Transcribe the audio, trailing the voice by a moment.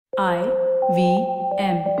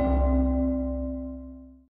IVM.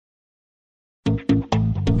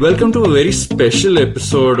 Welcome to a very special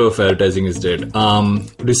episode of Advertising is Dead.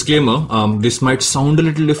 Disclaimer, this might sound a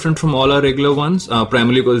little different from all our regular ones,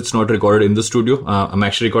 primarily because it's not recorded in the studio. I'm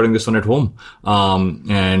actually recording this one at home.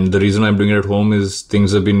 And the reason I'm doing it at home is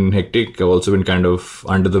things have been hectic. I've also been kind of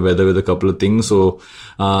under the weather with a couple of things. So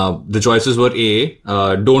the choices were A,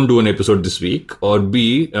 don't do an episode this week, or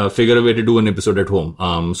B, figure a way to do an episode at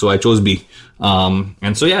home. So I chose B. And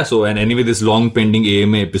anyway, this long pending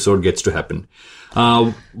AMA episode gets to happen.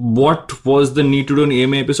 What was the need to do an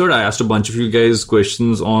AMA episode? I asked a bunch of you guys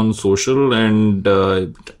questions on social, and I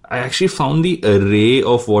actually found the array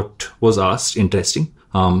of what was asked interesting.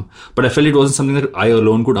 But I felt it wasn't something that I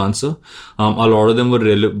alone could answer. A lot of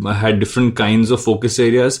them had different kinds of focus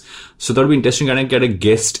areas. So that would be interesting to get a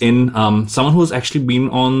guest in, someone who's actually been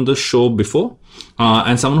on the show before.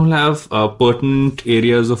 And someone who will have pertinent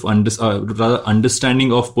areas of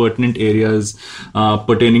understanding of pertinent areas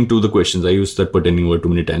pertaining to the questions. I used that pertaining word too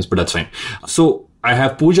many times, but that's fine. So I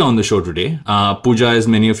have Pooja on the show today. Pooja, as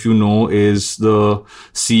many of you know, is the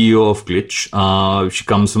CEO of Glitch. She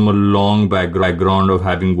comes from a long background of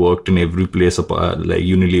having worked in every place like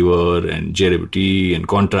Unilever and JWT and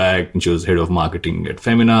Contract, and she was head of marketing at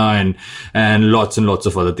Femina and lots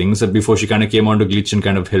of other things before she kind of came onto Glitch and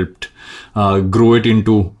kind of helped grow it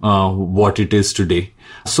into what it is today.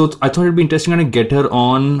 So I thought it'd be interesting to get her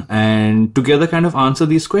on and together kind of answer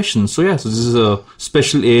these questions. So this is a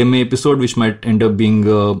special AMA episode, which might end up being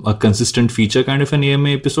a consistent feature kind of an AMA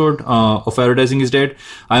episode of Advertising is Dead.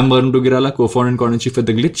 I'm Varun Dugirala, co-founder and content chief at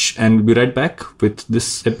The Glitch, and we'll be right back with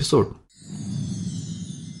this episode.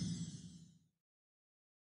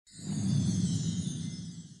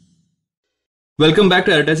 Welcome back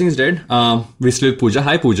to Advertising is Dead. We're still with Pooja.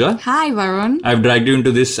 Hi, Pooja. Hi, Varun. I've dragged you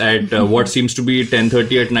into this at what seems to be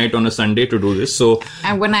 10:30 at night on a Sunday to do this.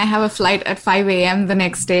 And when I have a flight at 5 a.m. the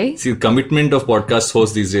next day. See, the commitment of podcast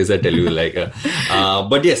hosts these days, I tell you,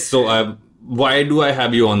 but yes, so why do I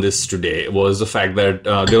have you on this today was the fact that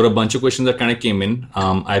there were a bunch of questions that kind of came in.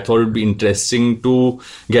 I thought it would be interesting to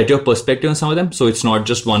get your perspective on some of them. So it's not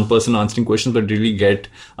just one person answering questions, but really get,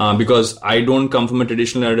 because I don't come from a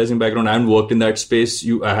traditional advertising background. I haven't worked in that space.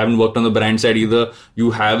 I haven't worked on the brand side either.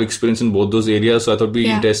 You have experience in both those areas. So I thought it would be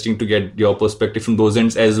interesting to get your perspective from those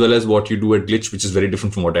ends, as well as what you do at Glitch, which is very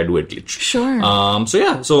different from what I do at Glitch. Sure.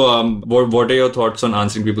 What are your thoughts on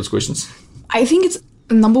answering people's questions? I think it's,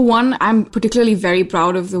 number one, I'm particularly very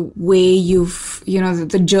proud of the way you've,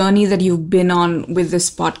 the journey that you've been on with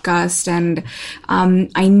this podcast. And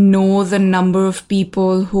I know the number of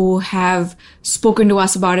people who have spoken to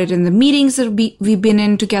us about it in the meetings that we've been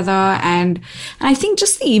in together. And I think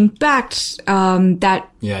just the impact that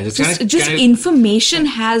information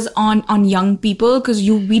has on young people, because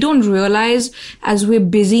we don't realize as we're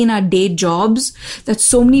busy in our day jobs that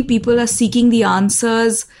so many people are seeking the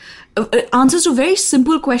answers to very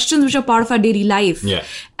simple questions which are part of our daily life. Yeah.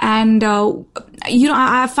 And,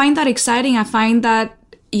 I find that exciting. I find that,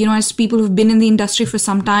 as people who've been in the industry for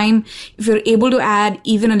some time, if you're able to add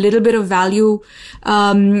even a little bit of value,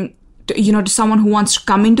 to someone who wants to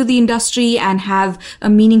come into the industry and have a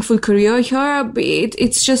meaningful career here,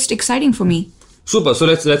 it's just exciting for me. Super. So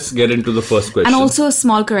let's get into the first question. And also a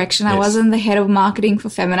small correction. Yes. I wasn't the head of marketing for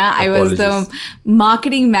Femina. I was the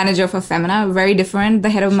marketing manager for Femina. Very different. The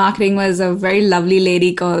head of marketing was a very lovely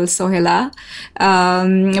lady called Sohela.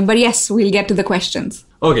 But yes, we'll get to the questions.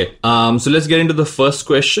 Okay. So let's get into the first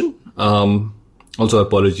question. Also,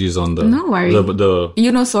 apologies on the... No worries.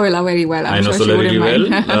 You know Sohela very well. I know Sohela really well.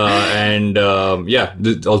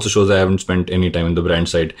 This also shows I haven't spent any time in the brand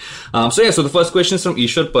side. So the first question is from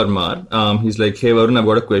Ishwar Parmar. He's like, hey, Varun, I've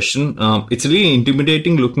got a question. It's really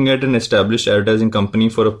intimidating looking at an established advertising company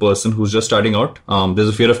for a person who's just starting out. There's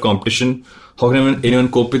a fear of competition. How can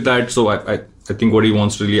anyone cope with that? So I think what he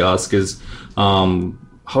wants to really ask is,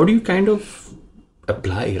 how do you kind of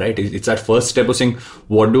apply, right? It's that first step of saying,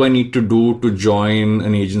 what do I need to do to join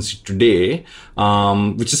an agency today?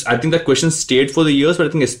 Which is, I think that question stayed for the years, but I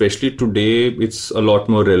think especially today, it's a lot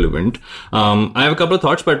more relevant. I have a couple of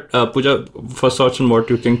thoughts, but Pooja, first thoughts on what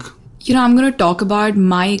you think? I'm going to talk about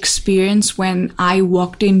my experience when I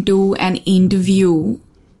walked into an interview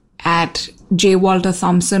at J. Walter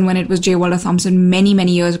Thompson, when it was J. Walter Thompson many,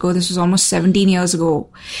 many years ago. This was almost 17 years ago.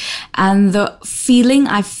 And the feeling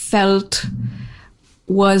I felt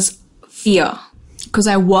was fear, because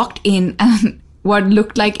I walked in and what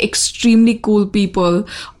looked like extremely cool people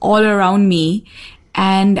all around me,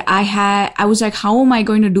 And I was like, how am I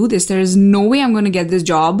going to do this? There is no way I'm going to get this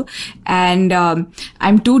job. And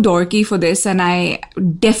I'm too dorky for this. And I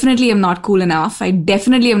definitely am not cool enough. I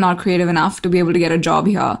definitely am not creative enough to be able to get a job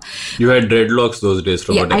here. You had dreadlocks those days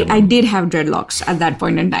from what I remember. I did have dreadlocks at that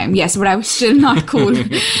point in time. Yes, but I was still not cool.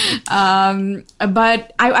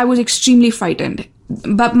 But I was extremely frightened.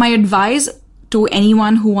 But my advice to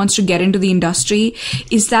anyone who wants to get into the industry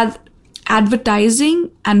is that advertising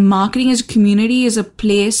and marketing as a community is a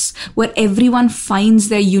place where everyone finds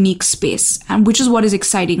their unique space, and which is what is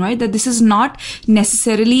exciting, right? That this is not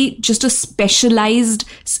necessarily just a specialized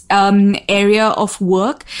area of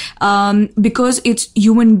work, because it's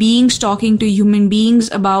human beings talking to human beings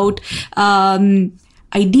about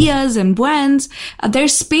ideas and brands.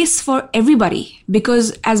 There's space for everybody,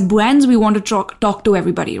 because as brands we want to talk to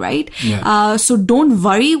everybody, right? Yeah. So don't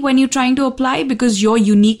worry when you're trying to apply, because your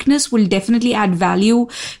uniqueness will definitely add value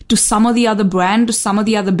to some of the other brand, to some of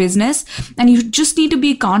the other business. And you just need to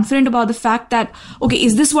be confident about the fact that, okay,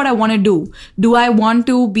 is this what I want to do? Do I want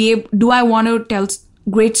to tell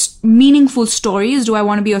great meaningful stories? Do I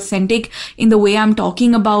want to be authentic in the way I'm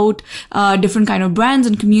talking about different kind of brands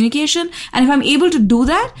and communication? And if I'm able to do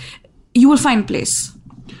that, you will find a place.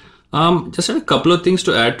 Just a couple of things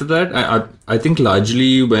to add to that. I think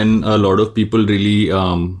largely when a lot of people really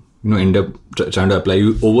end up trying to apply,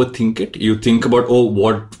 you overthink it. You think about,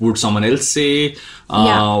 what would someone else say?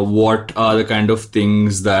 What are the kind of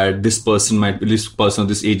things that this person or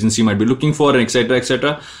this agency might be looking for, and etc.,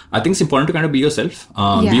 etc. I think it's important to kind of be yourself.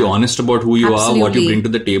 Be honest about who you are, what you bring to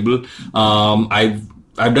the table.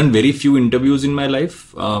 I've done very few interviews in my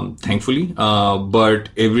life, thankfully. But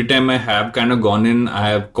every time I have kind of gone in, I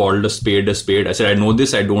have called a spade a spade. I said, I know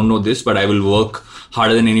this, I don't know this, but I will work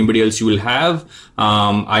harder than anybody else you will have.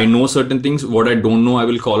 I know certain things. What I don't know, I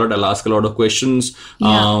will call out. I'll ask a lot of questions.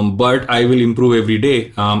 But I will improve every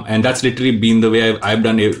day. And that's literally been the way I've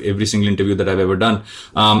done every single interview that I've ever done.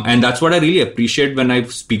 And that's what I really appreciate when I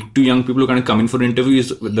speak to young people who kind of come in for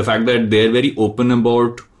interviews, the fact that they're very open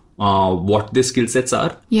about what their skill sets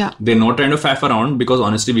are. Yeah. They're not trying to faff around, because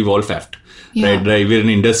honestly, we've all faffed. Yeah. Right? We're in an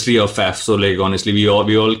industry of faff. So honestly, we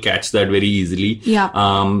all catch that very easily. Yeah.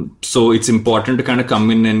 So it's important to kind of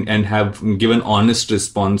come in and give an honest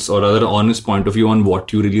response, or rather honest point of view on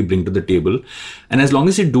what you really bring to the table. And as long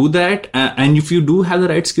as you do that, and if you do have the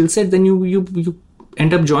right skill set, then you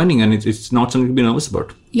end up joining, and it's not something to be nervous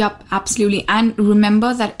about. Yep, absolutely. And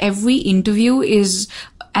remember that every interview is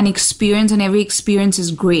an experience, and every experience is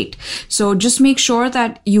great. So just make sure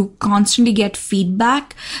that you constantly get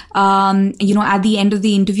feedback. At the end of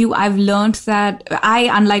the interview, I've learned that I,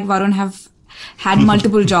 unlike Varun, have had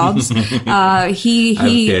multiple jobs. I'm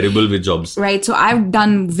terrible with jobs. Right. So I've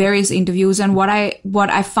done various interviews, and what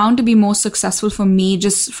I found to be most successful for me,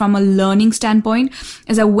 just from a learning standpoint,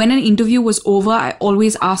 is that when an interview was over, I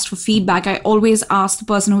always asked for feedback. I always asked the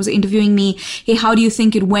person who was interviewing me, hey, how do you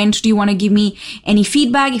think it went? Do you want to give me any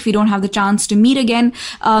feedback if you don't have the chance to meet again?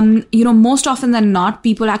 Most often than not,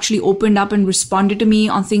 people actually opened up and responded to me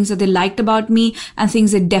on things that they liked about me and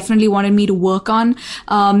things they definitely wanted me to work on.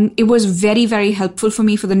 It was very, very helpful for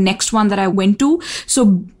me for the next one that I went to. So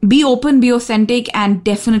be open, be authentic, and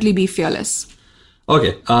definitely be fearless.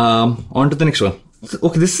 Okay, on to the next one.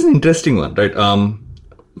 Okay, this is an interesting one, right?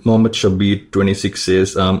 Mohammed Shabir 26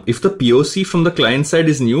 says, if the POC from the client side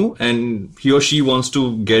is new and he or she wants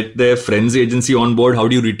to get their friend's agency on board, how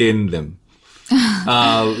do you retain them?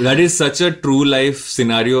 That is such a true life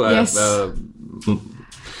scenario. Yes.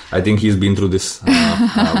 I think he's been through this.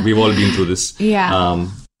 We've all been through this. Yeah.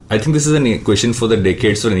 I think this is a question for the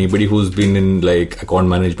decades for anybody who's been in like account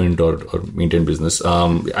management or maintain business.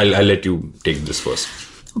 I'll let you take this first.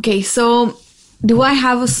 Okay, so do I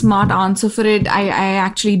have a smart answer for it? I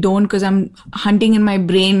actually don't, because I'm hunting in my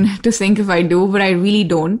brain to think if I do, but I really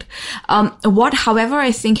don't. However,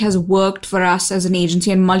 I think has worked for us as an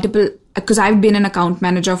agency and multiple, because I've been an account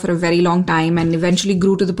manager for a very long time and eventually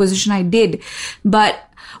grew to the position I did. But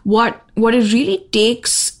what it really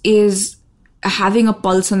takes is having a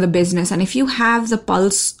pulse on the business. And if you have a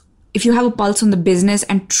pulse on the business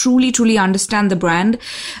and truly understand the brand,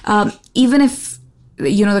 even if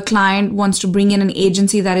the client wants to bring in an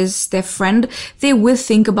agency that is their friend, they will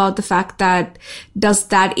think about the fact that does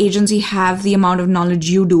that agency have the amount of knowledge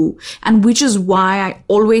you do? And which is why I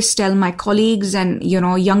always tell my colleagues and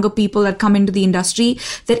younger people that come into the industry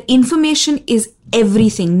that information is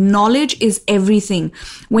everything. Knowledge is everything.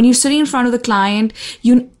 When you're sitting in front of the client,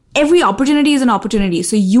 every opportunity is an opportunity.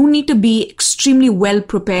 So you need to be extremely well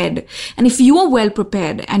prepared. And if you are well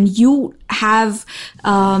prepared and you have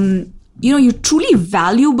you're truly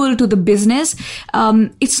valuable to the business,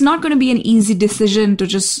 it's not going to be an easy decision to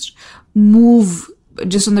just move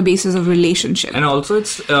just on the basis of relationship. And also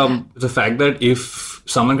it's the fact that if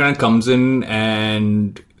someone kind of comes in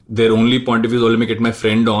and their only point of view is, let me get my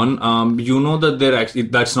friend on, that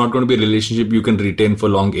that's not going to be a relationship you can retain for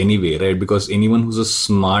long anyway, right? Because anyone who's a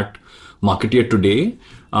smart marketer today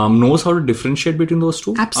knows how to differentiate between those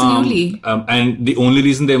two. Absolutely. And the only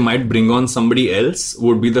reason they might bring on somebody else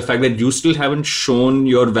would be the fact that you still haven't shown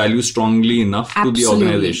your value strongly enough to the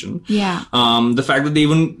organization. Yeah. The fact that they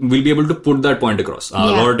even will be able to put that point across. A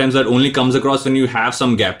lot of times that only comes across when you have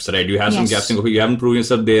some gaps, right? You have some gaps in, okay, you haven't proven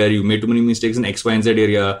yourself there, you made too many mistakes in X, Y, and Z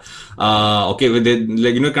area.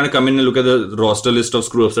 Kind of come in and look at the roster list of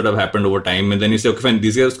screw-ups that have happened over time, and then you say, okay, fine,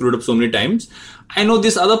 these guys have screwed up so many times. I know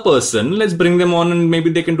this other person, let's bring them on and maybe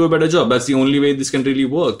they can do a better job. That's the only way this can really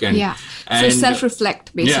work. So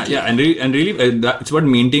self-reflect, basically. And really, it's about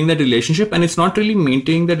maintaining that relationship, and it's not really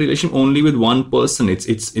maintaining that relationship only with one person.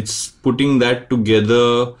 It's putting that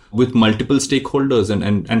together with multiple stakeholders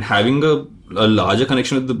and having a larger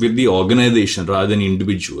connection with the organization rather than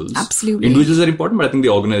individuals. Absolutely. Individuals are important, but I think the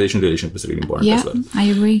organization relationship is really important as well. Yeah, I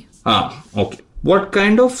agree. Okay. What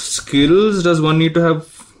kind of skills does one need to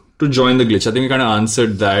have to join the Glitch? I think we kind of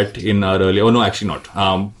answered that in our earlier. Oh no, actually not.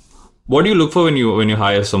 What do you look for when you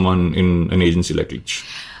hire someone in an agency like Glitch?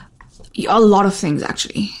 A lot of things,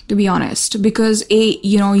 actually, to be honest, because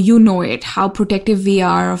you know it, how protective we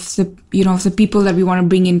are of the people that we want to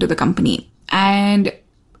bring into the company. And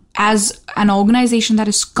as an organization that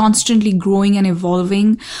is constantly growing and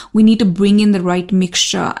evolving, we need to bring in the right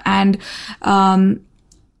mixture and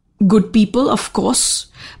good people, of course,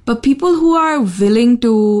 but people who are willing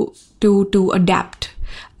to adapt,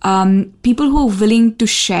 people who are willing to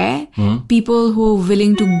share, people who are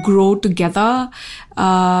willing to grow together,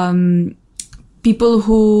 people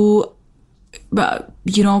who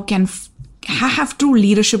can have true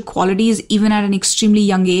leadership qualities even at an extremely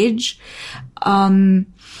young age, and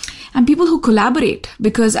people who collaborate,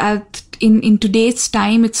 because in today's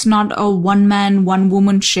time, it's not a one-man,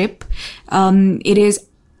 one-woman ship. It is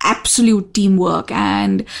absolute teamwork,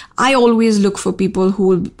 and I always look for people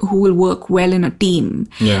who will work well in a team.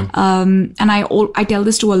 And I tell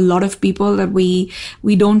this to a lot of people, that we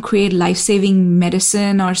don't create life-saving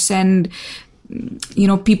medicine or send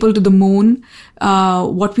people to the moon.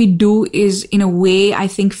 What we do is, in a way, I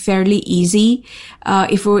think fairly easy.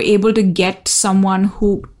 If we're able to get someone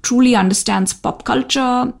who truly understands pop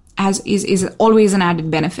culture, is always an added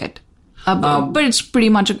benefit. But it's pretty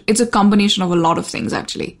much it's a combination of a lot of things,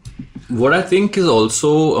 actually. What I think is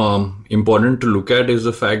also important to look at is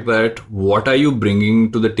the fact that what are you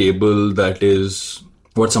bringing to the table that is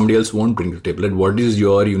what somebody else won't bring to the table? And what is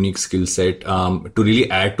your unique skill set to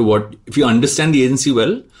really add to what, if you understand the agency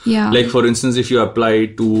well, like for instance, if you apply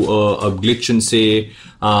to a Glitch and say,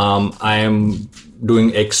 I am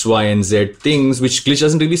doing X, Y, and Z things, which Glitch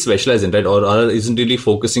doesn't really specialize in, right? Or isn't really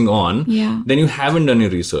focusing on, then you haven't done your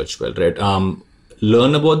research well, right?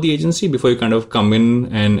 Learn about the agency before you kind of come in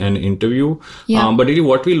and interview. But really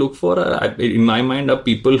what we look for, in my mind, are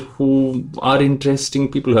people who are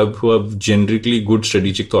interesting, people who have generically good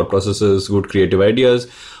strategic thought processes, good creative ideas,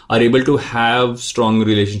 are able to have strong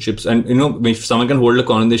relationships. And, if someone can hold a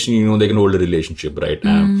conversation, they can hold a relationship, right?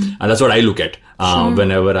 And that's what I look at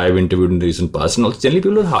whenever I've interviewed in the recent past. And also generally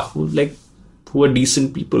people who are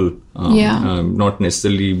decent people, not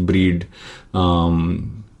necessarily breed, I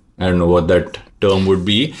don't know what that term would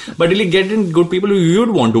be, but really getting good people who you'd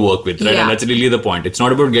want to work with, right? And that's really the point. It's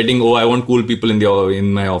not about getting, I want cool people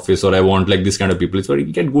in my office, or I want like this kind of people. It's about you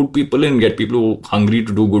get good people and get people who are hungry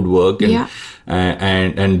to do good work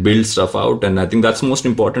and build stuff out. And I think that's most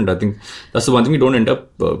important. I think that's the one thing we don't end up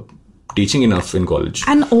teaching enough in college.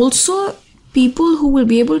 And also people who will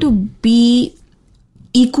be able to be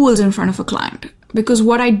equals in front of a client. Because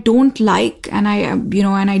what I don't like and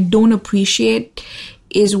I don't appreciate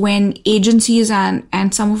is when agencies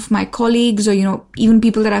and some of my colleagues, or even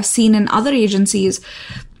people that I've seen in other agencies,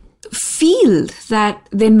 feel that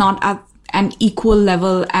they're not at an equal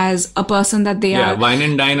level as a person that they are. Wine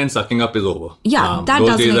and dine and sucking up is over. That those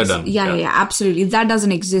doesn't days are done. Absolutely, that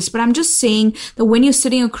doesn't exist. But I'm just saying that when you're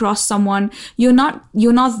sitting across someone, you're not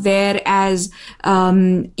there as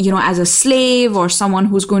as a slave or someone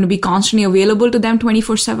who's going to be constantly available to them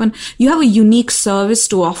 24/7. You have a unique service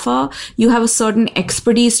to offer. You have a certain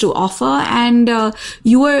expertise to offer, and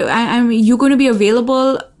you're going to be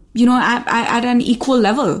available at an equal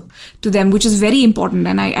level to them, which is very important.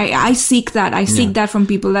 And I seek that. I seek that from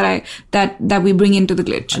people that we bring into the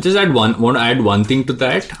glitch. I just want to add one thing to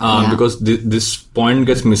that, because this point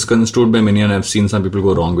gets misconstrued by many, and I've seen some people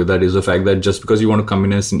go wrong with that, is the fact that just because you want to come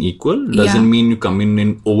in as an equal doesn't mean you come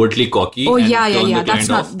in overtly cocky. Oh, yeah.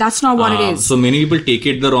 That's not what it is. So many people take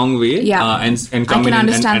it the wrong way and come in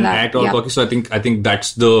and act all cocky. So I think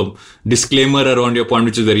that's the disclaimer around your point,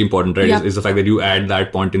 which is very important, right? Is the fact that you add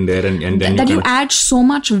that point in there and then you add so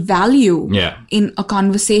much value in a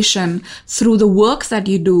conversation through the work that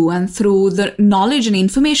you do and through the knowledge and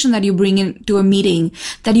information that you bring into a meeting,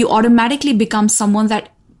 that you automatically become someone that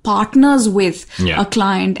partners with a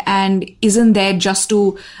client and isn't there just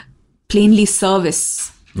to plainly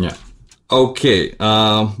service. Yeah. Okay.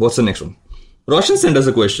 What's the next one? Roshan sent us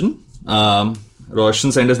a question.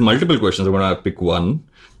 Roshan sent us multiple questions. I'm going to pick one.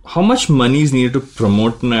 How much money is needed to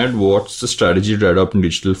promote an ad? What's the strategy to adopt in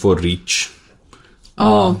digital for reach?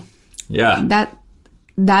 That's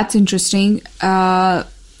interesting. There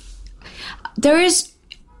is,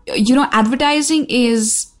 advertising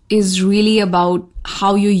is really about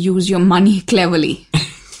how you use your money cleverly.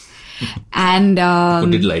 And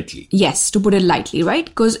put it lightly. Yes, to put it lightly, right?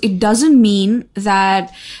 Because it doesn't mean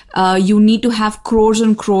that you need to have crores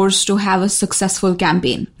and crores to have a successful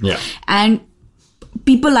campaign. Yeah. And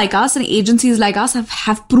people like us and agencies like us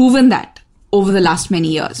have proven that over the last many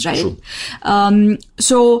years, right? True.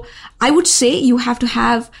 So I would say you have to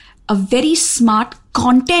have a very smart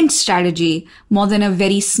content strategy more than a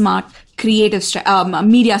very smart creative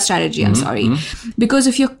media strategy. Because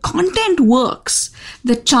if your content works,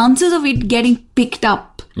 the chances of it getting picked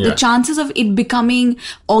up, the chances of it becoming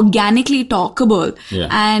organically talkable,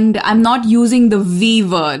 and I'm not using the V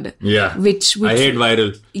word, which I hate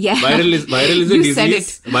viral. Yeah, viral is a you disease. said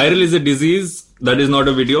it. Viral is a disease. That is not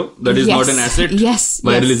a video. That is not an asset. Yes.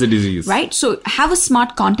 Viral is a disease. Right. So have a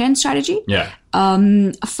smart content strategy. Yeah.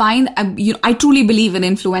 Find, I truly believe in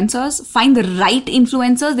influencers. Find the right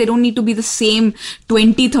influencers. They don't need to be the same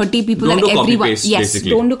 20, 30 people don't that do everyone. Copy-paste, yes. basically.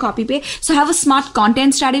 Don't do copy paste. So have a smart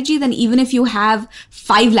content strategy. Then even if you have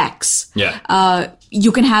 5 lakhs,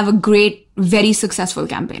 you can have a great, very successful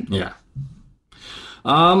campaign. Yeah.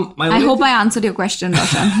 I hope I answered your question,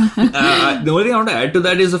 Roshan. The only thing I want to add to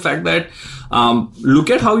that is the fact that look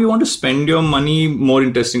at how you want to spend your money more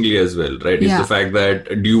interestingly as well, right? It's the fact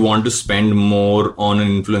that do you want to spend more on an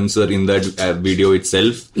influencer in that video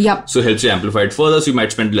itself? Yep. So it helps you amplify it further. So you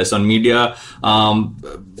might spend less on media.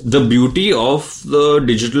 The beauty of the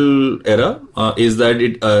digital era is that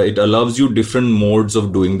it allows you different modes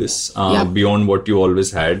of doing this beyond what you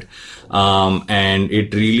always had. And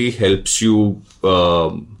it really helps you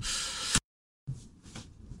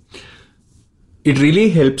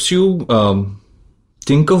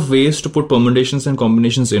think of ways to put permutations and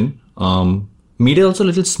combinations in. Media also a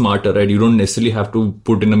little smarter, right? You don't necessarily have to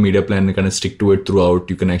put in a media plan and kind of stick to it throughout.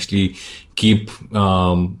 You can actually keep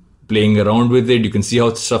playing around with it. You can see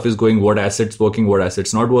how stuff is going, what assets working, what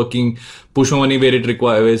assets not working. Push more money where it's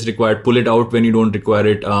required. Pull it out when you don't require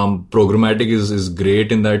it. Programmatic is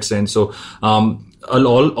great in that sense. So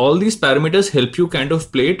all these parameters help you kind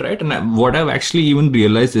of play it, right? And what I've actually even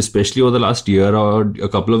realized, especially over the last year or a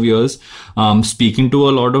couple of years, speaking to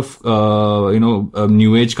a lot of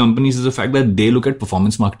new age companies, is the fact that they look at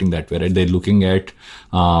performance marketing that way, right? They're looking at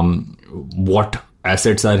what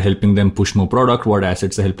assets are helping them push more product, what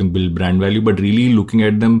assets are helping build brand value, but really looking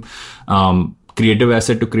at them creative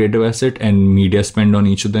asset to creative asset and media spend on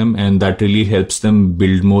each of them, and that really helps them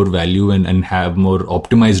build more value and have more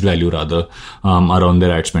optimized value rather around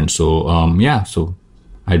their ad spend. So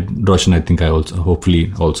Roshan, I think I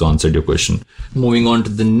hopefully also answered your question. Moving on to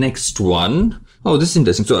the next one. Oh, this is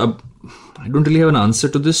interesting. So I don't really have an answer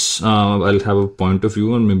to this. I'll have a point of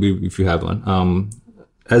view, and maybe if you have one.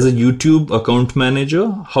 As a YouTube account manager,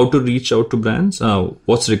 how to reach out to brands?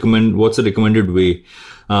 What's a recommended way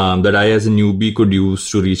that I as a newbie could use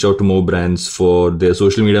to reach out to more brands for their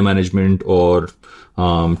social media management or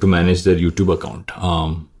to manage their YouTube account?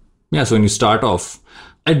 So when you start off,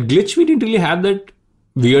 at Glitch, we didn't really have that.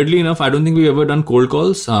 Weirdly enough, I don't think we've ever done cold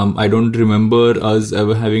calls. I don't remember us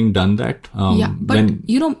ever having done that. But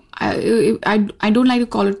I don't like to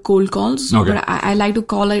call it cold calls, but I like to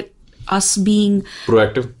call it us being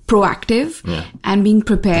proactive and being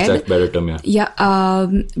prepared. That's a better term,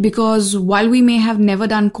 because while we may have never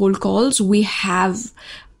done cold calls, we have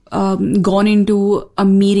gone into a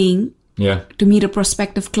meeting to meet a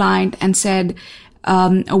prospective client and said,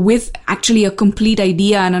 with actually a complete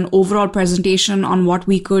idea and an overall presentation on what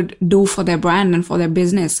we could do for their brand and for their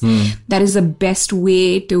business. That is the best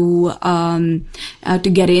way to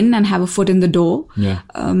get in and have a foot in the door. Yeah.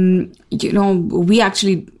 We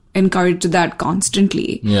actually encourage that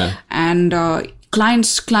constantly. Yeah. And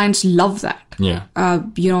clients love that. Yeah.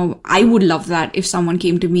 I would love that if someone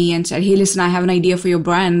came to me and said, hey, listen, I have an idea for your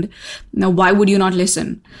brand. Now, why would you not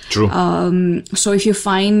listen? True. So if you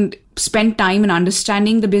spend time in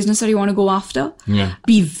understanding the business that you want to go after, Yeah.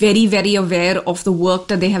 be very, very aware of the work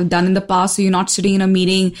that they have done in the past. So you're not sitting in a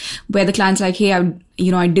meeting where the client's like, hey,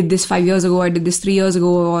 I did this 5 years ago, I did this 3 years ago,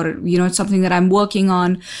 or, it's something that I'm working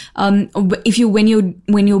on. When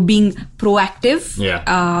you're being proactive,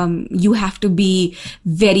 Yeah. you have to be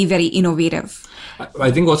very, very innovative.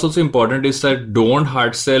 I think what's also important is that don't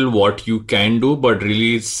hard sell what you can do, but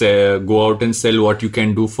really go out and sell what you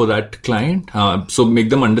can do for that client. So make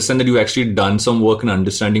them understand that you actually done some work in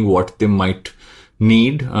understanding what they might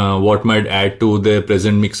need, what might add to their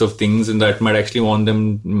present mix of things, and that might actually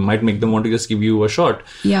might make them want to just give you a shot.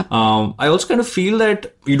 Yeah. I also kind of feel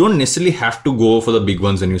that you don't necessarily have to go for the big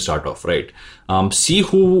ones when you start off, right? See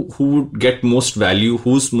who would get most value,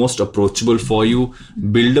 who's most approachable for you,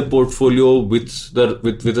 build a portfolio with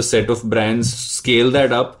a set of brands, scale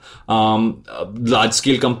that up. Large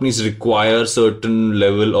scale companies require certain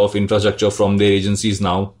level of infrastructure from their agencies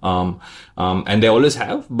now. And they always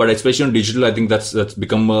have, but especially on digital, I think that's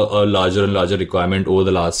become a larger and larger requirement over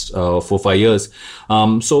the last 4-5 years.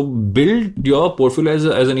 So build your portfolio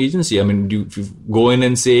as an agency. I mean, if you go in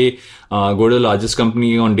and say, go to the largest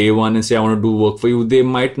company on day one and say, I want to do work for you, they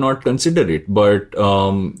might not consider it. But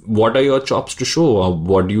what are your chops to show?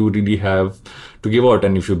 What do you really have to give out?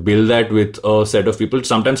 And if you build that with a set of people,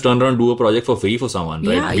 sometimes turn around and do a project for free for someone,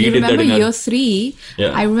 right? Yeah, you remember year 3.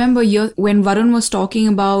 Yeah. I remember when Varun was talking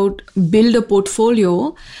about build a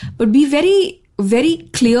portfolio, but be very, very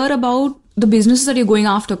clear about the businesses that you're going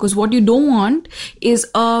after, because what you don't want is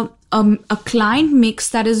a client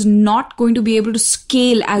mix that is not going to be able to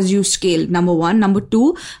scale as you scale, number one. Number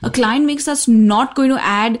two, a client mix that's not going to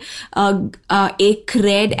add a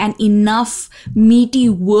cred and enough meaty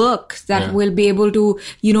work that will be able to,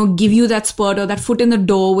 give you that spurt or that foot in the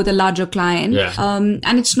door with a larger client. Yeah.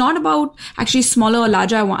 And it's not about actually smaller or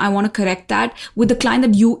larger. I want to correct that. With the client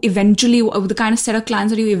that you eventually, with the kind of set of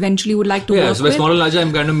clients that you eventually would like to work with. So by smaller or larger,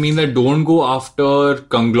 I'm kind of mean that don't go after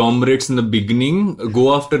conglomerates in the beginning.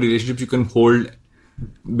 Go after relationships you can hold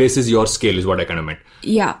basis your scale is what I kind of meant.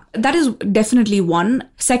 Yeah, that is definitely one.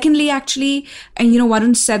 Secondly, actually, and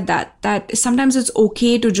Varun said that sometimes it's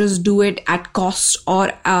okay to just do it at cost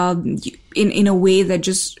or in a way that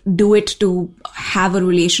just do it to have a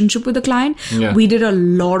relationship with the client. Yeah. We did a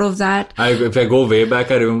lot of that. If I go way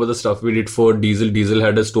back, I remember the stuff we did for Diesel. Diesel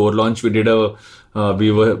had a store launch. We did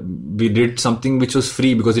we did something which was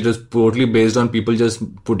free because it was totally based on people just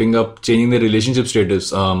changing their relationship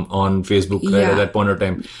status on Facebook at that point of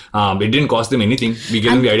time. It didn't cost them anything. We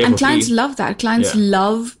gave them the idea for free. And clients love that. Clients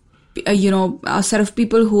love a set of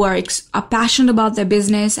people who are passionate about their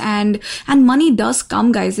business, and money does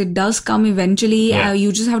come, guys. It does come eventually.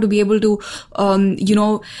 You just have to be able to,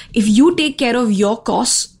 if you take care of your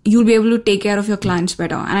costs, you'll be able to take care of your clients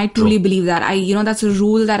better. And I truly believe that. That's a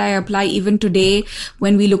rule that I apply even today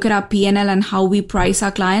when we look at our P&L and how we price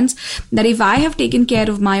our clients, that if I have taken care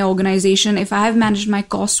of my organization, if I have managed my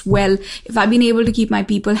costs well, if I've been able to keep my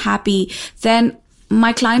people happy, then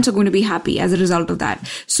my clients are going to be happy as a result of that.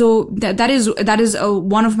 So that is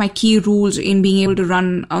one of my key rules in being able to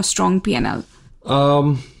run a strong P&L.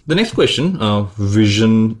 The next question,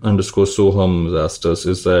 Vision_Soham has asked us,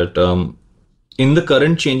 is that in the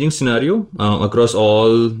current changing scenario across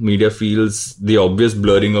all media fields, the obvious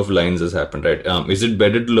blurring of lines has happened, right? Is it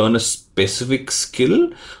better to learn a specific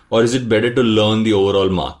skill, or is it better to learn the overall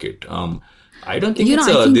market? I don't think it's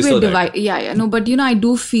I think this we're or that. But I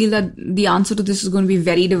do feel that the answer to this is going to be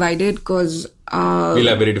very divided, because we'll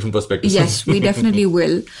have very different perspectives. Yes, we definitely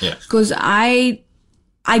will. Because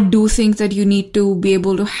I do think that you need to be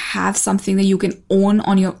able to have something that you can own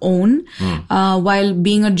on your own. While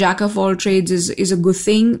being a jack of all trades is a good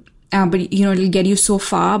thing, but it'll get you so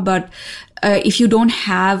far. But if you don't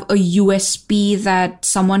have a USP that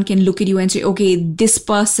someone can look at you and say, okay, this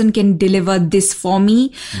person can deliver this for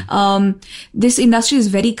me. This industry is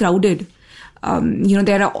very crowded.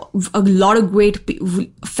 there are a lot of great,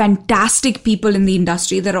 fantastic people in the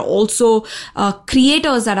industry. There are also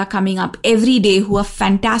creators that are coming up every day who are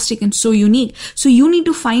fantastic and so unique. So you need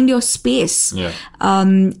to find your space. Yeah.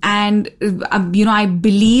 I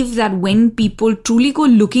believe that when people truly go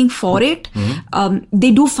looking for it,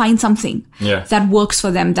 they do find something that works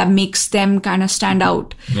for them, that makes them kind of stand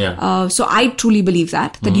out. Yeah. So I truly believe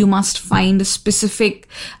that you must find a specific,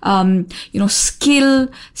 skill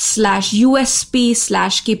 /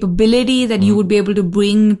 USP / capability that you would be able to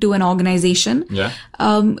bring to an organization. Yeah.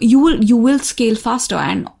 You will scale faster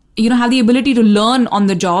and have the ability to learn on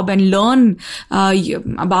the job and learn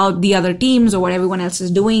about the other teams or what everyone else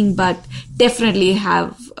is doing, but definitely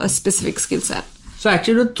have a specific skill set. So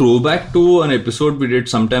actually, to throw back to an episode we did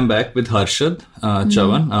sometime back with Harshad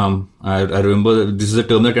Chavan, I remember this is a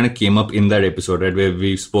term that kind of came up in that episode, right, where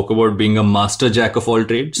we spoke about being a master jack of all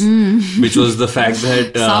trades, which was the fact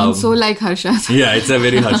that... Sounds so like Harshad. Yeah, it's a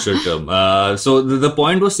very Harshad term. So the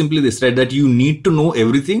point was simply this, right, that you need to know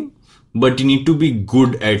everything, but you need to be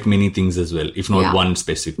good at many things as well, if not one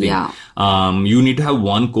specific thing. Yeah. You need to have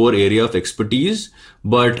one core area of expertise,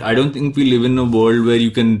 but I don't think we live in a world where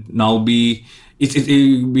you can now be... It's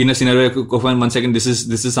in a scenario, 1 second, this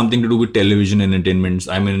is something to do with television and entertainment.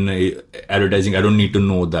 I'm in advertising. I don't need to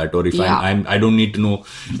know that. Or if I don't need to know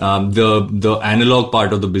the analog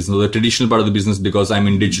part of the business, the traditional part of the business, because I'm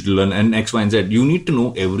in digital and X, Y, and Z. You need to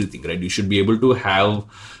know everything, right? You should be able to have,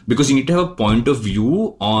 because you need to have a point of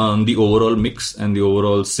view on the overall mix and the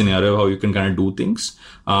overall scenario, how you can kind of do things.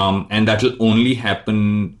 And that will only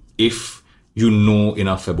happen if you know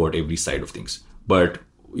enough about every side of things. But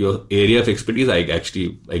your area of expertise, I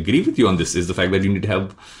actually agree with you on this, is the fact that you need to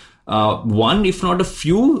have one, if not a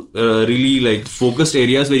few, really like focused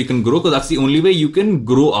areas where you can grow, because that's the only way you can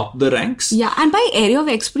grow up the ranks. Yeah, and by area of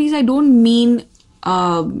expertise, I don't mean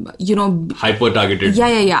hyper targeted.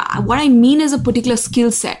 Yeah. What I mean is a particular skill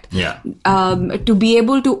set. Yeah. To be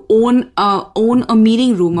able to own a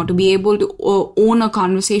meeting room or to be able to own a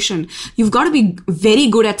conversation, you've got to be very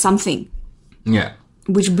good at something. Yeah.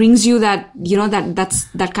 Which brings you that, that's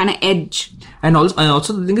that kind of edge. And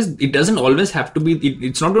also the thing is, it doesn't always have to be,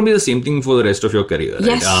 it's not going to be the same thing for the rest of your career. Right?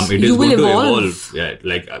 Yes, it is going to evolve. Yeah,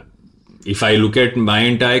 like if I look at my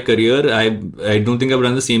entire career, I don't think I've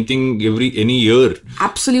done the same thing any year.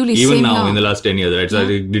 Absolutely. Even same now in the last 10 years, right? So I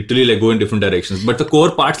literally like go in different directions. But the core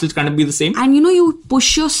parts will kind of be the same. And you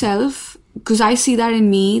push yourself, because I see that in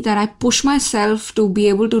me, that I push myself to be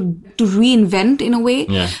able to reinvent in a way.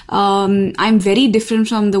 Yeah. I'm very different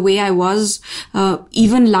from the way I was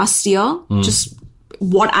even last year. Just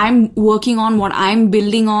what I'm working on, what I'm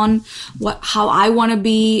building on, how I want to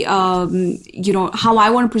be, how I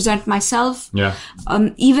want to present myself. Yeah.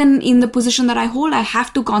 Even in the position that I hold, I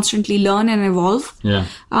have to constantly learn and evolve. Yeah.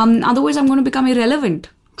 Otherwise, I'm going to become irrelevant.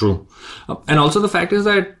 True. And also the fact is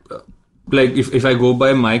that, like if I go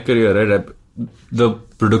by my career, right, the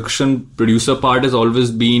producer part has always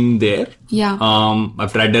been there. Yeah.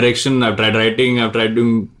 I've tried direction, I've tried writing, I've tried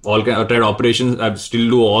doing I've tried operations, I still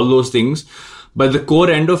do all those things. But the core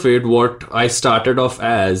end of it, what I started off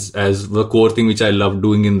as the core thing which I love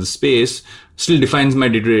doing in the space, still defines my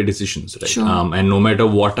day-to-day decisions, right? Sure. And no matter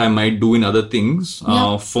what I might do in other things,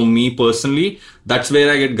 for me personally, that's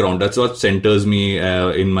where I get grounded. That's what centers me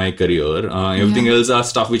in my career. Everything else are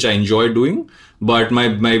stuff which I enjoy doing, but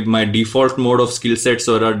my default mode of skill sets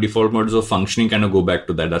or our default modes of functioning kind of go back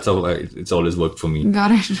to that. That's how it's always worked for me.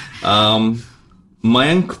 Got it.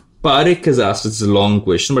 Mayank Parekh has asked, it's a long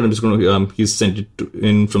question, but I'm just going to, he's sent it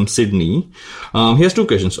in from Sydney. He has two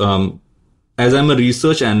questions. As I'm a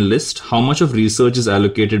research analyst, how much of research is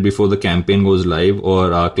allocated before the campaign goes live,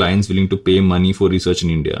 or are clients willing to pay money for research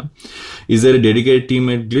in India? Is there a dedicated team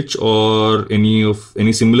at Glitch or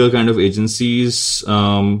any similar kind of agencies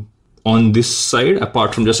on this side,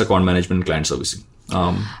 apart from just account management and client servicing?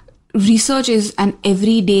 Research is an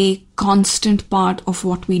everyday constant part of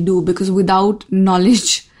what we do, because without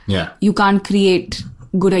knowledge, you can't create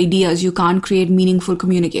good ideas, you can't create meaningful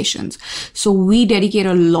communications. So we dedicate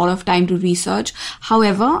a lot of time to research.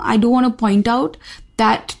 However, I do want to point out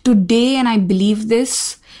that today, and I believe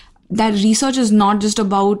this, that research is not just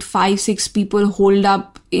about 5-6 people holed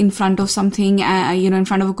up in front of something, in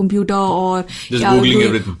front of a computer, or just Googling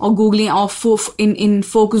everything, or Googling, or in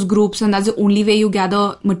focus groups, and that's the only way you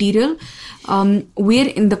gather material. We're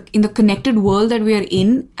in the connected world that we are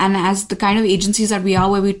in, and as the kind of agencies that we are,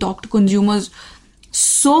 where we talk to consumers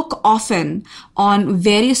so often on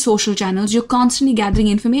various social channels, you're constantly gathering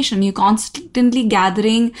information. You're constantly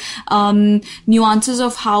gathering nuances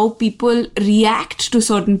of how people react to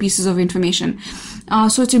certain pieces of information.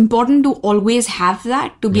 So it's important to always have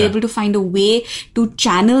that, to be able to find a way to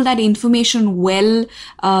channel that information well.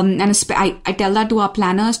 And I tell that to our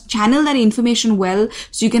planners, channel that information well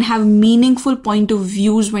so you can have meaningful point of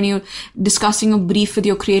views when you're discussing a brief with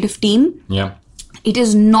your creative team. Yeah. It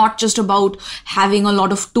is not just about having a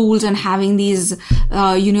lot of tools and having these, these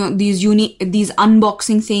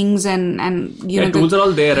unboxing things and tools are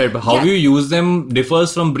all there, right? But how you use them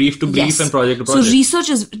differs from brief to brief and project to project. So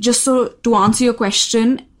research is, just so to answer your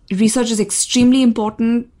question, research is extremely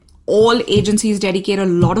important. All agencies dedicate a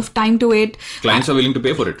lot of time to it. Clients are willing to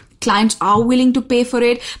pay for it. Clients are willing to pay for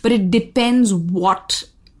it, but it depends what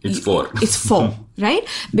it's for. It's for, right?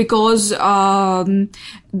 Because the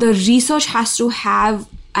research has to have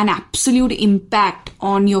an absolute impact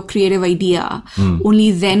on your creative idea. Only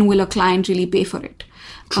then will a client really pay for it.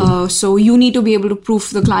 So you need to be able to prove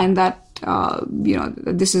to the client that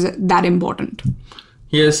this is that important.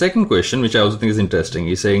 Here's a second question, which I also think is interesting.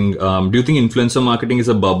 He's saying, do you think influencer marketing is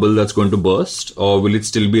a bubble that's going to burst, or will it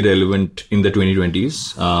still be relevant in the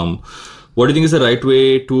 2020s? What do you think is the right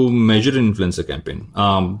way to measure an influencer campaign?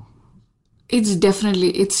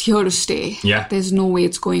 It's here to stay. Yeah. There's no way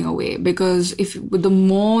it's going away, because with the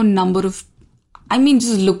more number of,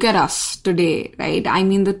 just look at us today, right?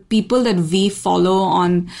 The people that we follow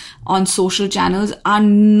on social channels are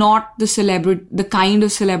not the kind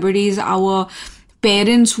of celebrities our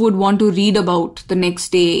parents would want to read about the next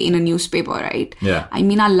day in a newspaper, right? Yeah.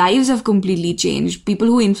 Our lives have completely changed. People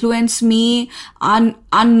who influence me are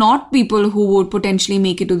not people who would potentially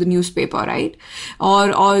make it to the newspaper, right?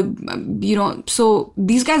 So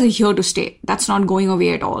these guys are here to stay. That's not going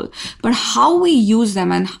away at all. But how we use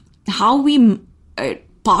them and how we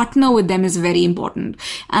partner with them is very important.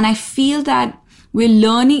 And I feel that we're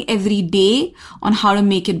learning every day on how to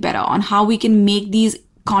make it better, on how we can make these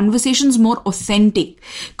conversations more authentic.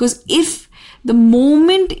 Because if the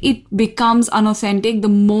moment it becomes unauthentic, the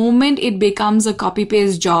moment it becomes a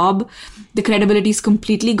copy-paste job, the credibility is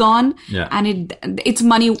completely gone, and it's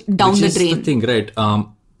money down the drain. Which is the thing, right?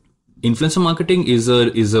 Influencer marketing is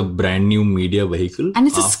a brand new media vehicle, and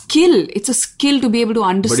it's a skill. It's a skill to be able to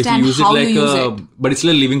understand how you use it. But it's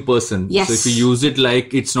a living person. Yes. So if you use it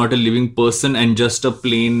like it's not a living person and just a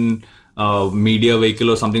plain media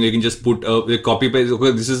vehicle or something, you can just put a copy paste.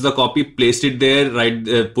 Okay, this is the copy, placed it there, right?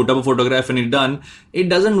 Put up a photograph and it's done. It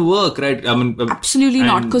doesn't work, right? Absolutely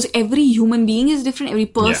not, because every human being is different, every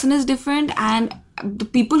person is different, and the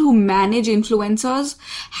people who manage influencers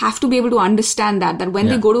have to be able to understand that when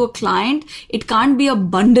they go to a client, it can't be a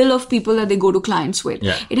bundle of people that they go to clients with.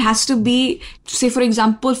 It has to be, say for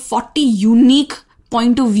example, 40 unique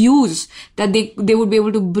point of views that they would be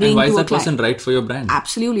able to bring to a client. And why is that person right for your brand?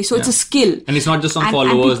 Absolutely. So it's a skill. And it's not just on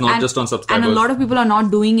followers, not just on subscribers. And a lot of people are not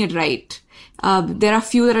doing it right. There are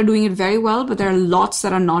few that are doing it very well, but there are lots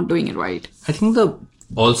that are not doing it right. I think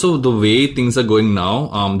also the way things are going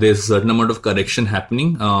now, there's a certain amount of correction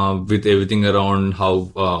happening with everything around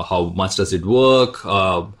how much does it work,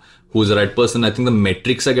 who's the right person. I think the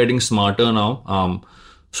metrics are getting smarter now.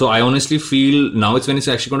 So I honestly feel now it's when it's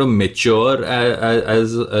actually going to mature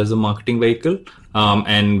as a marketing vehicle,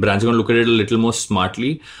 and brands are going to look at it a little more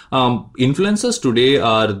smartly. Influencers today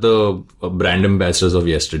are the brand ambassadors of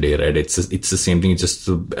yesterday, right? It's the same thing. It's just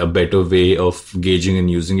a better way of gauging and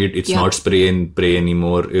using it. It's not spray and pray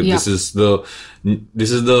anymore. This is the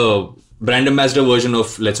brand ambassador version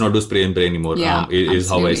of let's not do spray and pray anymore. Is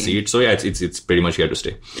how I see it. So it's pretty much here to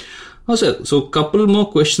stay. So a couple more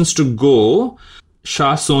questions to go.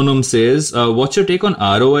 Shah Sonam says, what's your take on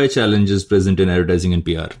ROI challenges present in advertising and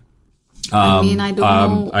PR? I don't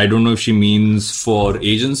know. I don't know if she means for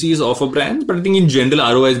agencies or for brands, but I think in general,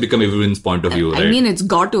 ROI has become everyone's point of view, right? It's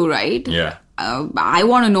got to, right? Yeah. I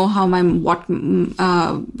want to know what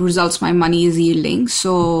results my money is yielding.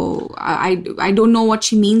 So I don't know what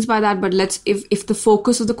she means by that, but if the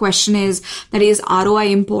focus of the question is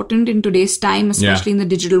ROI important in today's time, especially in the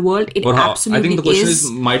digital world, it absolutely is. I think the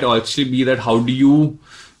question might actually be that how do you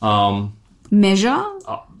measure?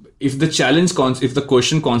 If the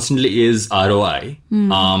question constantly is ROI,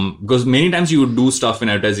 because many times you would do stuff in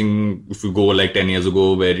advertising, if you go like 10 years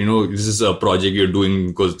ago, where, this is a project you're doing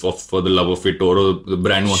because for the love of it, or the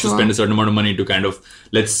brand wants to spend a certain amount of money to kind of,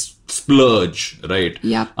 let's splurge, right?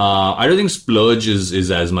 Yeah. I don't think splurge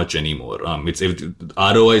is as much anymore.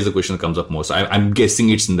 ROI is the question that comes up most. I'm guessing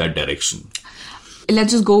it's in that direction.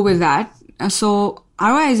 Let's just go with that. So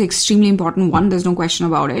ROI is extremely important. One, there's no question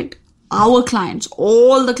about it. Our clients,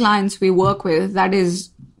 all the clients we work with, that is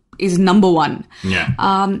number one. Yeah.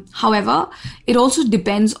 However, it also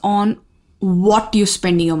depends on what you're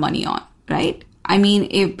spending your money on, right? I mean,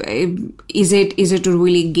 is it to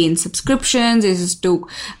really gain subscriptions? Is it to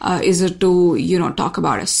talk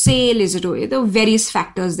about a sale? Is it to, there are various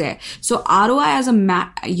factors there. So ROI as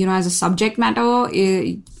a subject matter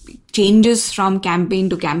changes from campaign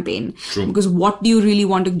to campaign. True. Because what do you really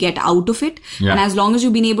want to get out of it? Yeah. And as long as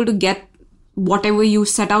you've been able to get whatever you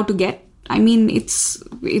set out to get, I mean, it's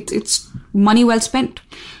money well spent.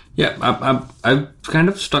 Yeah, I've kind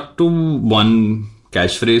of stuck to one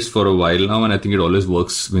catchphrase for a while now, and I think it always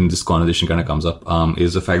works when this conversation kind of comes up,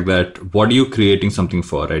 is the fact that what are you creating something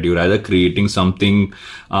for, right? You're either creating something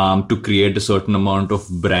to create a certain amount of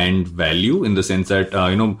brand value, in the sense that,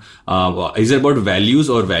 is it about values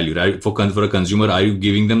or value, right? For a consumer, are you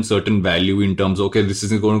giving them certain value in terms of, okay, this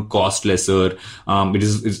isn't going to cost lesser,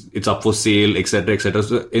 it's up for sale, etc., etc.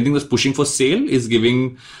 So anything that's pushing for sale is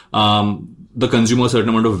giving the consumer a certain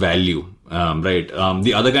amount of value. Right.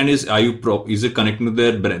 The other kind is, is it connecting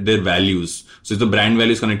to their values? So is the brand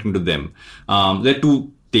values connecting to them? There are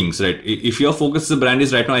two things, right? If your focus as a brand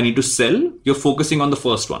is right now, I need to sell, you're focusing on the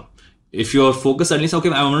first one. If your focus suddenly is, okay,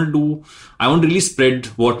 I want to really spread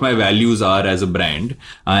what my values are as a brand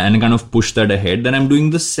and kind of push that ahead, then I'm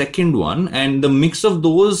doing the second one, and the mix of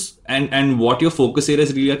those and what your focus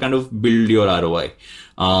areas really are kind of build your ROI.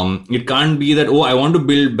 It can't be that, I want to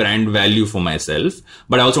build brand value for myself,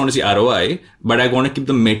 but I also want to see ROI, but I want to keep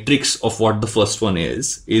the metrics of what the first one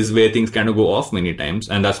is where things kind of go off many times.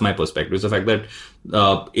 And that's my perspective. It's the fact that,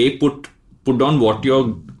 put down what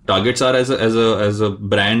your targets are as a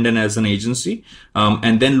brand and as an agency,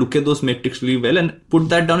 and then look at those metrics really well and put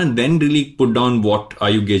that down, and then really put down what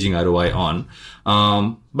are you gauging ROI on.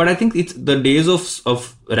 But I think it's the days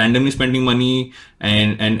of randomly spending money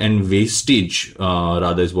and wastage,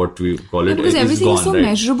 rather, is what we call it. Because everything is so right?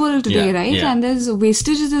 measurable today, right? Yeah. And there's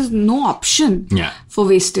wastage, there's no option for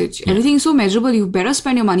wastage. Yeah. Everything is so measurable, you better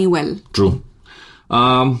spend your money well. True.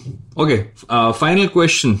 Okay. Final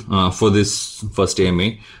question for this first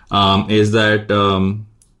AMA is that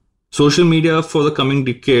social media for the coming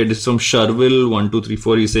decade is from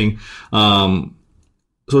Sharvil1234. He's saying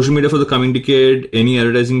social media for the coming decade, any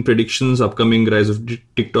advertising predictions, upcoming rise of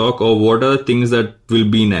TikTok, or what are things that will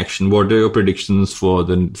be in action? What are your predictions for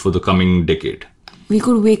the coming decade? We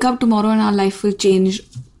could wake up tomorrow and our life will change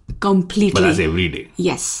completely. But that's every day.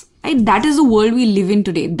 Yes. Right? That is the world we live in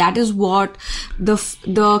today. That is what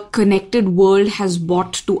the connected world has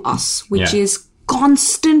brought to us, which is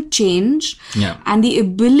constant change. And the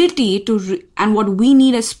ability to, and what we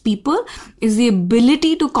need as people is the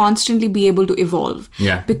ability to constantly be able to evolve.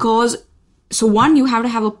 Because, so one, you have to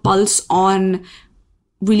have a pulse on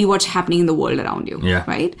really what's happening in the world around you.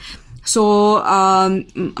 Right? So,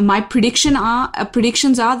 my predictions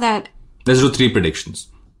are that... Let's do 3 predictions.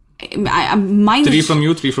 Mine 3 from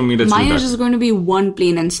you, 3 from me. Mine is just going to be one,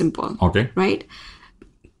 plain and simple. Okay. Right?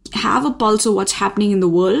 Have a pulse of what's happening in the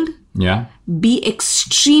world. Be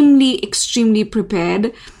extremely, extremely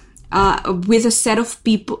prepared with a set of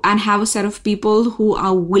people, and have a set of people who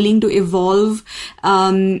are willing to evolve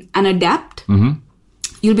and adapt.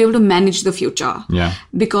 You'll be able to manage the future.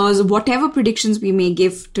 Because whatever predictions we may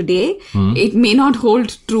give today, it may not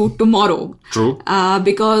hold true tomorrow. True.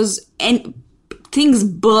 Because things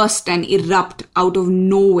burst and erupt out of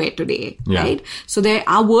nowhere today, right? So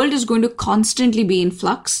our world is going to constantly be in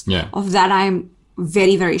flux. Of that, I'm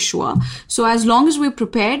very, very sure. So as long as we're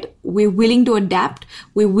prepared, we're willing to adapt,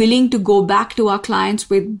 we're willing to go back to our clients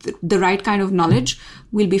with the right kind of knowledge,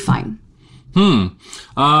 we'll be fine. I'm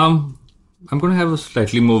going to have a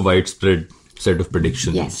slightly more widespread set of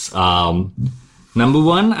predictions. Yes. Number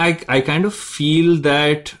one, I kind of feel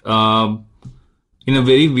that in a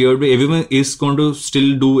very weird way, everyone is going to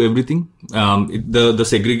still do everything. The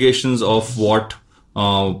segregations of what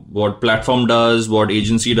platform does, what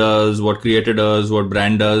agency does, what creator does, what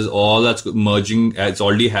brand does, all that's merging. It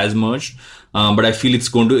already has merged, but I feel it's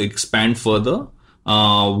going to expand further.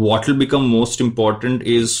 What will become most important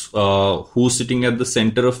is who's sitting at the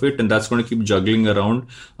center of it, and that's going to keep juggling around.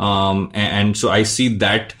 And so I see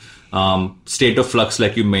that state of flux,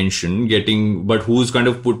 like you mentioned, but who's kind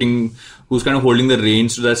of holding the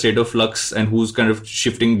reins to that state of flux, and who's kind of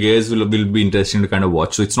shifting gears will be interesting to kind of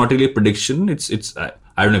watch. So it's not really a prediction. It's I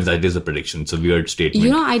don't know if that is a prediction. It's a weird statement.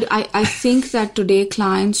 You know, I think that today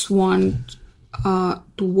clients want to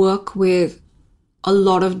work with a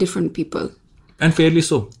lot of different people. And fairly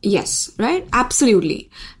so. Yes, right? Absolutely.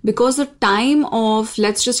 Because the time of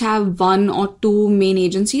let's just have 1 or 2 main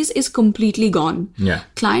agencies is completely gone.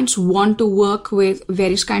 Clients want to work with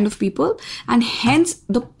various kind of people, and hence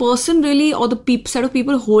the person really, or the set of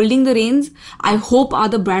people holding the reins, I hope, are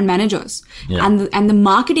the brand managers and the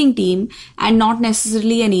marketing team, and not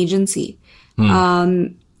necessarily an agency.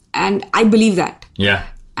 And I believe that. Yeah.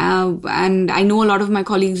 And I know a lot of my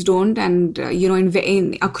colleagues don't, and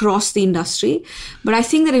in across the industry. But I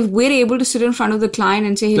think that if we're able to sit in front of the client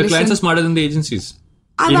and say, "Hey, the listen, clients are smarter than the agencies."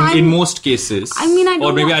 In most cases,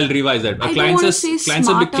 I'll revise that.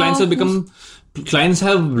 Clients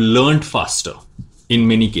have learned faster in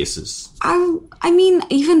many cases.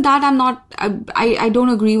 Even that I don't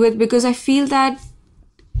agree with, because I feel that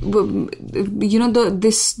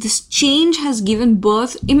this change has given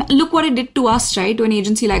birth. Look what it did to us, right? To an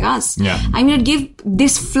agency like us. Yeah. It gave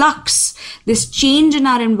this flux, this change in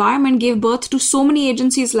our environment gave birth to so many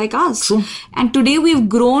agencies like us. True. And today we've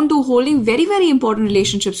grown to holding very, very important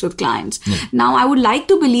relationships with clients. Yeah. Now, I would like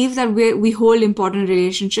to believe that we hold important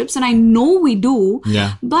relationships, and I know we do.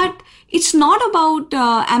 Yeah. But it's not about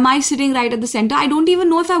am I sitting right at the center? I don't even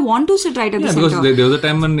know if I want to sit right at the center. Because there was a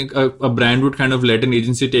time when a brand would kind of let an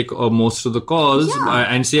agency take most of the calls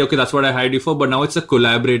and say, okay, that's what I hired you for. But now it's a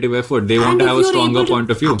collaborative effort. They want to have a stronger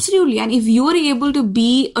point of view. Absolutely. And if you're able to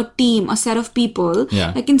be a team, a set of people,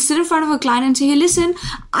 I can sit in front of a client and say, hey, listen,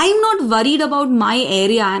 I'm not worried about my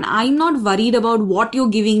area, and I'm not worried about what you're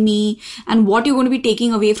giving me and what you're going to be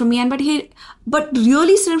taking away from me. But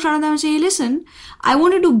really sit in front of them and say, hey, listen, I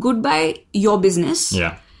want to do good by your business.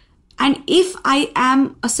 Yeah. And if I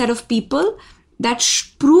am a set of people that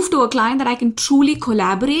prove to a client that I can truly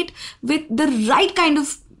collaborate with the right kind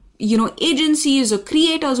of, agencies or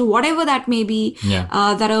creators or whatever that may be,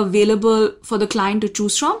 that are available for the client to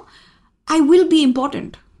choose from, I will be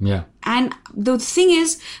important. Yeah. And the thing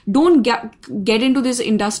is, don't get into this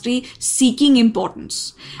industry seeking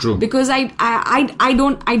importance. True. Because I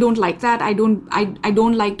don't like that. I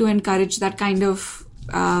don't like to encourage that kind of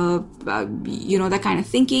that kind of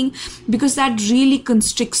thinking, because that really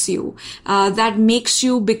constricts you. That makes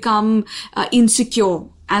you become insecure.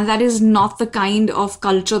 And that is not the kind of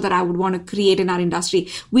culture that I would want to create in our industry.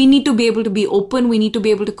 We need to be able to be open. We need to be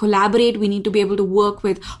able to collaborate. We need to be able to work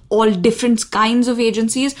with all different kinds of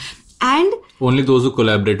agencies. And only those who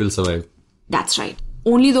collaborate will survive. That's right.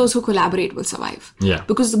 Only those who collaborate will survive. Yeah.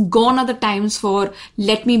 Because gone are the times for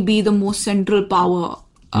let me be the most central power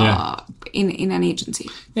in an agency.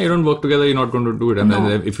 Yeah, you don't work together, you're not going to do it. And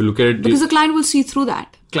then if you look at it, because the client will see through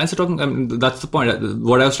that. Clients are talking. That's the point.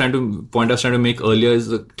 What I was trying to make earlier is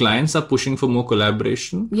the clients are pushing for more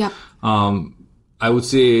collaboration. Yeah. I would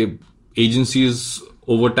say agencies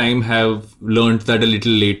over time have learned that a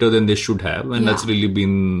little later than they should have, and that's really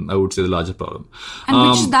been, I would say, the larger problem.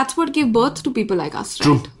 And that's what gave birth to people like us,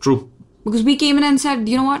 right? True. Because we came in and said,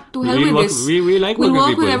 you know what, to hell with this. We'll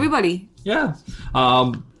work with everybody. Yeah.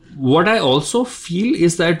 What I also feel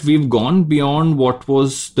is that we've gone beyond what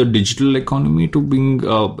was the digital economy to being,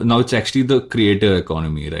 now it's actually the creator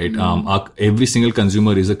economy, right? Every single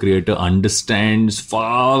consumer is a creator, understands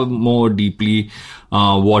far more deeply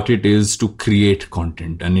what it is to create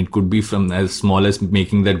content. And it could be from as small as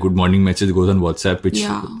making that good morning message goes on WhatsApp, which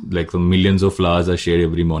like the millions of flowers are shared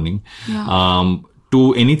every morning. Yeah.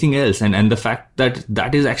 To anything else, and the fact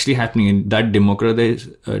that is actually happening, and that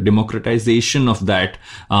democratization of that,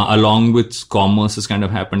 along with commerce, has kind of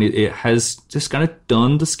happened. It has just kind of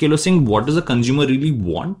turned the scale of saying, what does a consumer really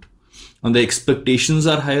want? And the expectations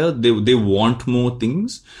are higher. They want more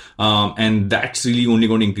things, and that's really only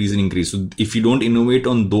going to increase. So if you don't innovate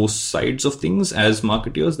on those sides of things as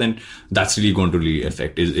marketers, then that's really going to really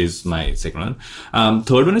affect. Is my second one.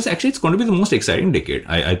 Third one is actually it's going to be the most exciting decade.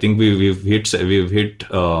 I think we've hit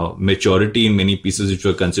maturity in many pieces which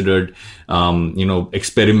were considered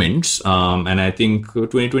experiments, and I think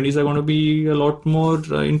 2020s are going to be a lot more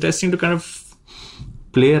interesting to kind of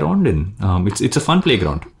play around in. It's a fun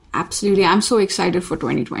playground. Absolutely. I'm so excited for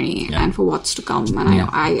 2020 and for what's to come. And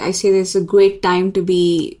I say this is a great time to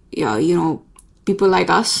be, people like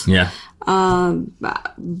us. Yeah. Have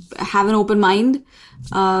an open mind,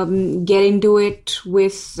 get into it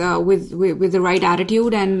with the right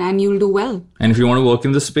attitude, and you'll do well. And if you want to work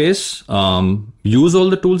in the space, use all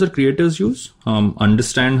the tools that creators use.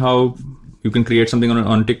 Understand how you can create something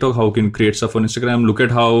on TikTok, how you can create stuff on Instagram. Look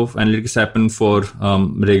at how analytics happen for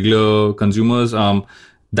regular consumers.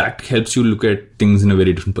 That helps you look at things in a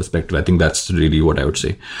very different perspective. I think that's really what I would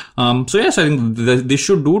say. So yes, I think this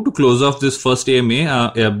should do to close off this first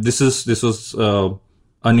AMA. This was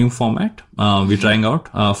a new format we're trying out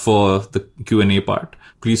for the Q&A part.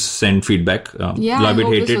 Please send feedback. Love it,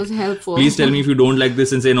 hate it. Was helpful. Please tell me if you don't like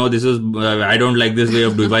this and say, no, this is, I don't like this way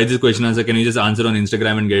of doing. Why is this question answer? Can you just answer on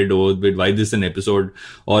Instagram and get it over with? Why is this an episode?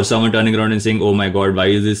 Or someone turning around and saying, oh my God, why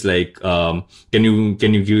is this like, can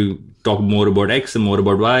you talk more about X and more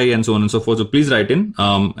about Y and so on and so forth. So please write in.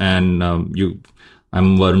 I'm Varun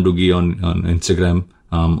Duggi on Instagram.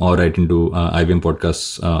 or write into IVM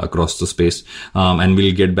podcasts across the space, and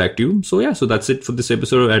we'll get back to you. So that's it for this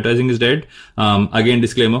episode of Advertising is Dead. Again,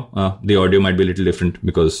 disclaimer, the audio might be a little different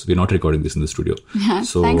because we're not recording this in the studio.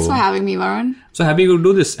 So thanks for having me, Varun. So happy to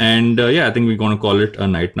do this. And I think we're going to call it a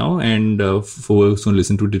night now. And for those who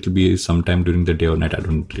listen to it, it'll be sometime during the day or night. I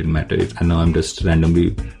don't really matter. I know I'm just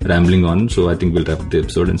randomly rambling on. So I think we'll wrap up the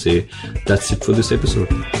episode and say that's it for this episode.